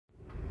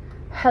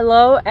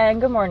Hello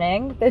and good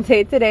morning. The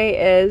date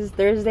today is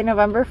Thursday,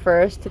 November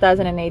 1st,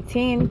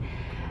 2018,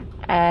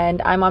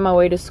 and I'm on my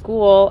way to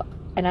school,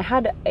 and I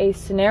had a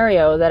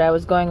scenario that I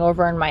was going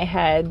over in my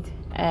head,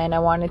 and I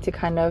wanted to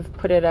kind of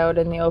put it out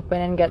in the open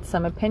and get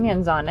some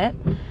opinions on it.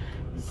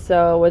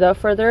 So without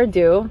further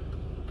ado,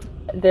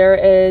 there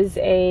is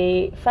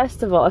a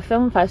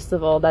film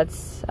festival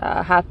that's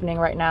happening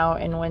right now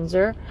in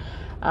Windsor.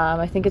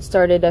 I think it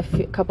started a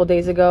couple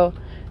days ago,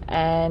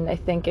 and I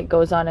think it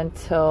goes on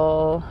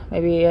until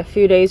maybe a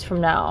few days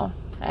from now.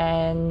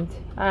 And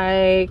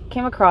I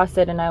came across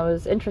it and I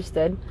was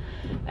interested,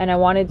 and I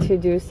wanted to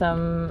do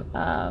some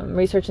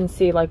research and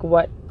see like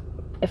what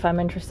if I'm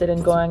interested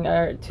in going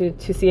or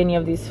to see any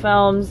of these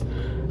films,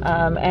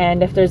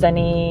 and if there's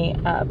any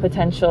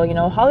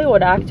potential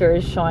Hollywood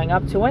actors showing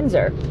up to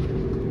Windsor.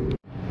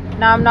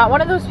 Now, I'm not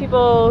one of those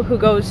people who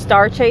goes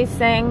star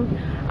chasing.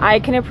 I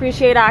can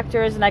appreciate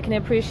actors and I can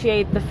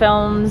appreciate the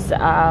films,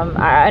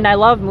 and I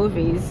love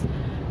movies,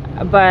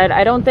 but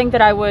I don't think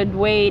that I would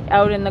wait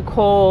out in the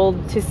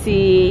cold to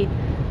see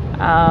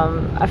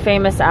a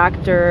famous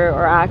actor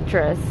or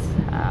actress.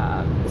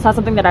 It's not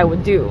something that I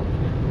would do.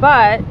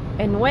 But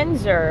in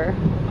Windsor,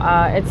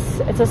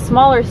 it's a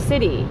smaller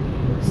city,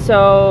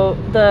 so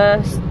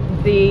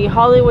the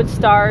Hollywood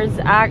stars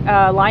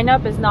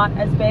lineup is not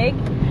as big,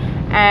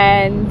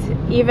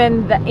 and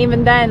even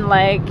then,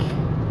 like.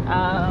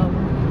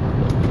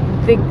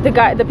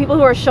 The people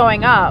who are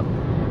showing up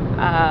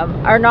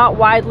are not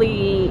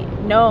widely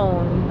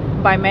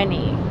known by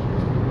many.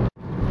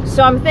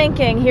 So I'm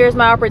thinking, here's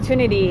my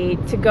opportunity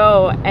to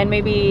go and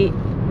maybe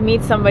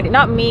meet somebody,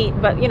 not meet,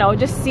 but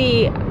just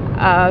see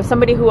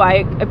somebody who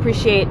I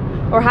appreciate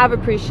or have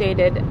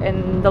appreciated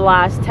in the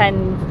last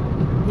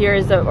 10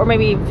 years or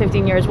maybe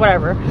 15 years,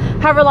 whatever,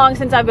 however long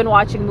since I've been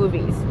watching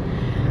movies.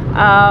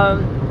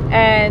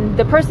 And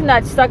the person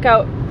that stuck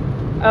out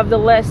of the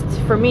list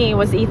for me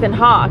was Ethan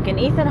Hawke, and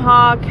Ethan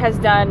Hawke has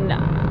done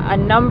a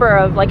number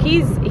of, like,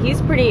 he's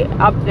pretty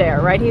up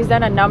there, right? He's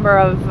done a number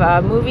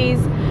of movies,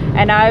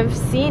 and I've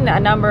seen a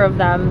number of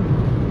them,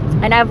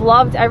 and I've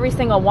loved every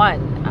single one.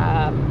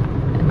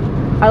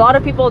 A lot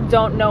of people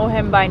don't know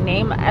him by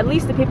name, at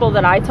least the people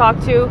that I talk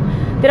to.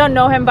 They don't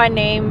know him by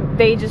name,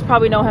 they just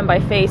probably know him by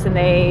face, and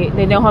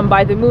they know him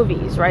by the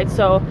movies, right?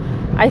 So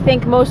I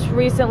think most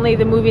recently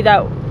the movie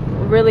that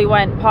really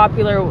went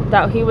popular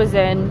that he was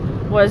in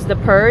was The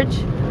Purge,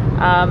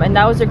 and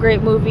that was a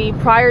great movie.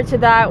 Prior to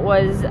that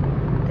was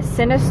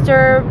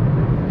Sinister.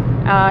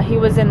 He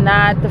was in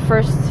that, the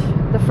first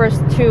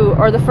two,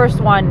 or the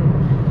first one,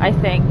 I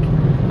think.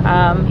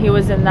 He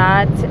was in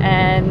that,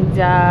 and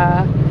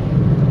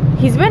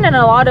he's been in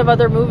a lot of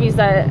other movies.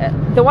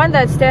 That the one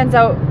that stands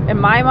out in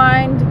my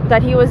mind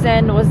that he was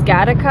in was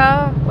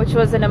Gattaca, which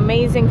was an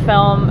amazing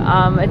film.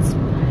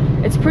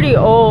 It's pretty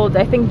old.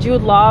 I think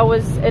Jude Law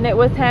was in it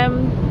with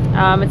him.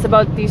 It's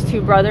about these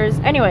two brothers.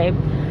 Anyway,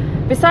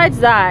 besides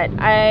that,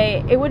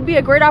 it would be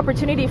a great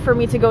opportunity for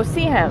me to go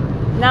see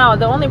him. Now,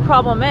 the only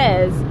problem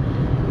is,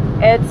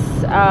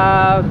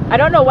 I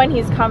don't know when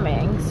he's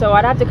coming, so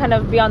I'd have to kind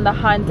of be on the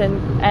hunt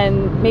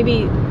and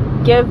maybe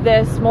give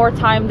this more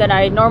time than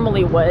I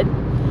normally would.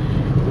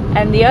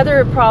 And the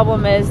other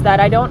problem is that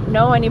I don't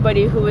know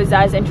anybody who is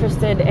as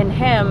interested in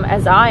him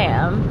as I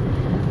am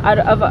out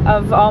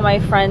of all my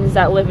friends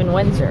that live in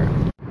Windsor.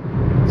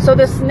 So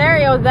the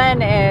scenario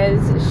then is,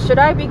 should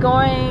I be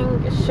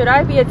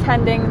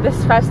attending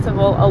this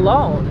festival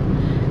alone?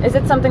 Is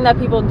it something that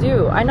people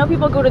do? I know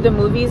people go to the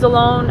movies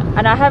alone,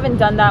 and I haven't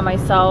done that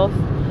myself.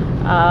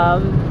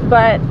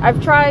 But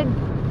I've tried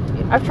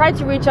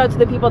to reach out to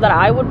the people that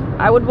I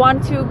would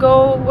want to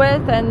go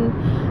with, and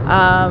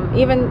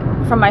even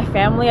from my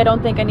family, I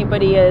don't think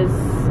anybody is.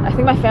 I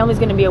think my family's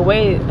going to be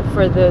away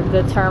for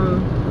the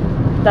term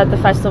that the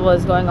festival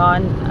is going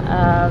on.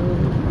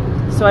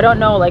 So I don't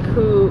know like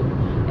who.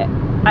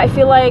 I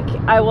feel like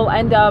I will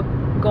end up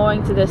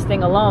going to this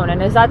thing alone,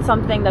 and is that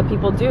something that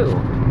people do?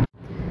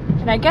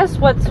 And I guess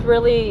what's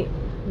really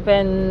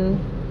been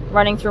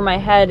running through my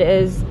head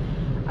is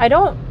I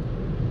don't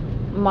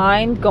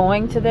mind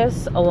going to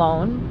this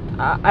alone.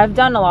 I've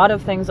done a lot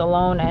of things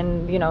alone,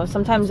 and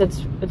sometimes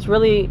it's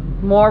really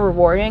more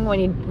rewarding when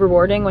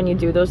you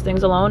do those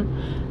things alone,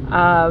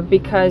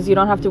 because you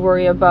don't have to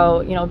worry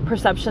about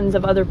perceptions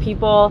of other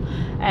people,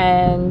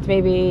 and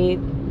maybe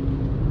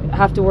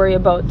have to worry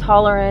about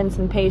tolerance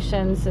and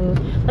patience, and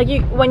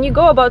when you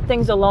go about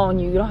things alone,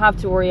 you don't have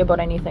to worry about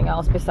anything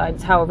else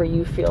besides however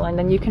you feel, and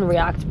then you can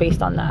react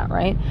based on that,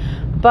 right?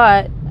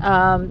 But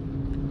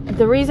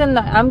the reason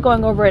that I'm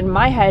going over it in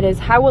my head is,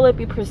 how will it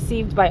be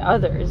perceived by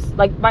others,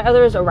 like by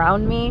others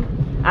around me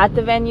at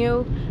the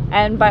venue,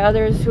 and by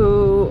others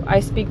who I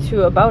speak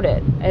to about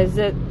it? Is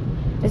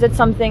it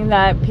something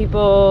that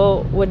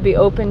people would be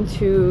open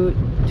to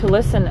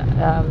listen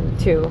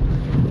to?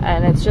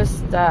 And it's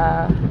just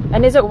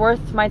and is it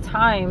worth my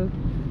time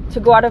to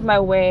go out of my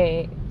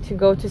way to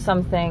go to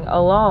something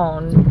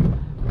alone?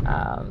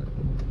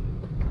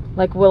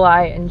 Like, will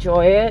I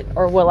enjoy it,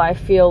 or will I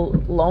feel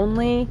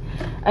lonely?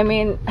 I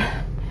mean,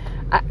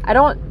 I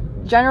don't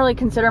generally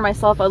consider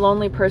myself a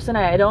lonely person.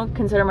 I don't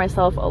consider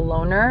myself a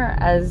loner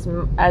as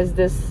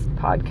this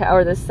podcast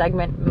or this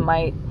segment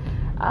might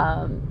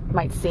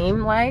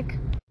seem like.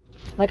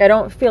 Like, I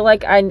don't feel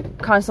like I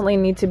constantly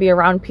need to be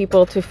around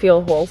people to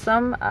feel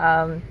wholesome.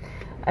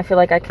 I feel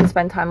like I can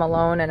spend time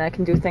alone and I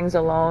can do things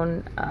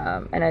alone,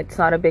 and it's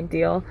not a big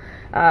deal.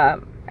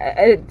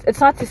 It's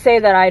not to say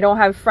that I don't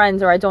have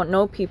friends or I don't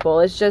know people.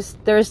 It's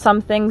just there's some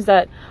things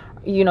that,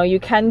 you know, you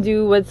can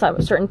do with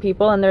certain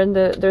people, and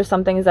there's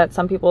some things that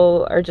some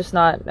people are just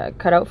not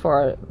cut out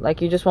for.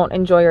 Like, you just won't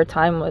enjoy your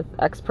time with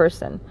X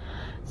person.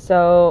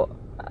 So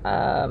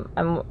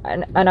I'm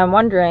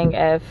wondering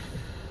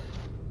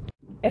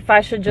if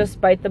I should just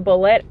bite the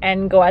bullet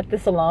and go at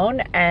this alone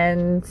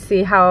and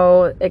see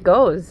how it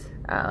goes.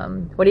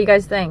 What do you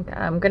guys think?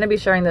 I'm going to be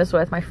sharing this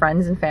with my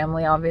friends and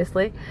family,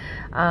 obviously.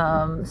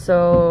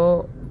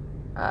 So,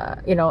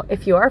 you know,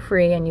 if you are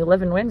free and you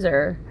live in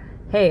Windsor,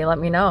 hey, let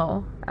me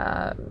know.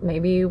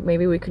 Maybe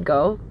we could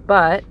go.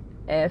 But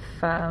if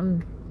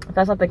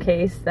that's not the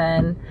case,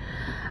 then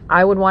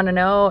I would want to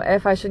know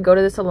if I should go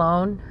to this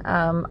alone.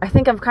 I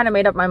think I've kind of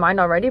made up my mind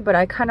already, but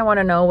I kind of want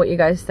to know what you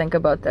guys think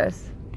about this.